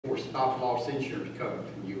for stop-loss insurance coverage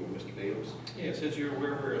from you, Mr. Beals. Yes, as you're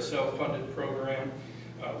aware, we're a self-funded program.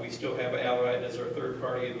 We still have Allied as our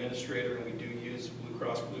third-party administrator, and we do use Blue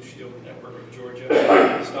Cross Blue Shield Network of Georgia.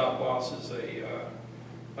 Stop-loss is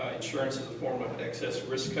insurance is a form of excess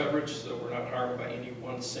risk coverage, so we're not harmed by any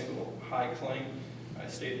one single high claim. I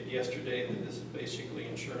stated yesterday that this is basically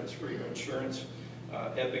insurance for your insurance.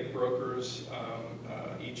 Epic Brokers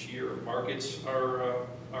each year markets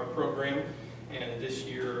our program, and this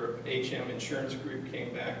year HM Insurance Group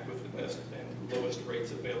came back with the best and lowest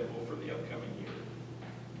rates available for the upcoming year.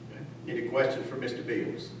 Okay. Any questions for Mr.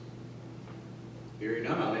 Beals? Hearing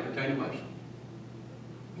none, I'll entertain a motion.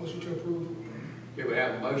 Motion to approve. Okay, we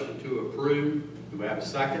have a motion to approve. Do we have a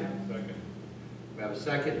second? Second. We have a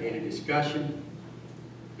second. Any discussion?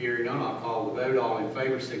 Hearing none, I'll call the vote. All in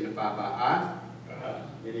favor signify by aye.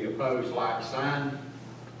 Any opposed, like sign.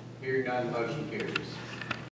 Hearing none, motion carries.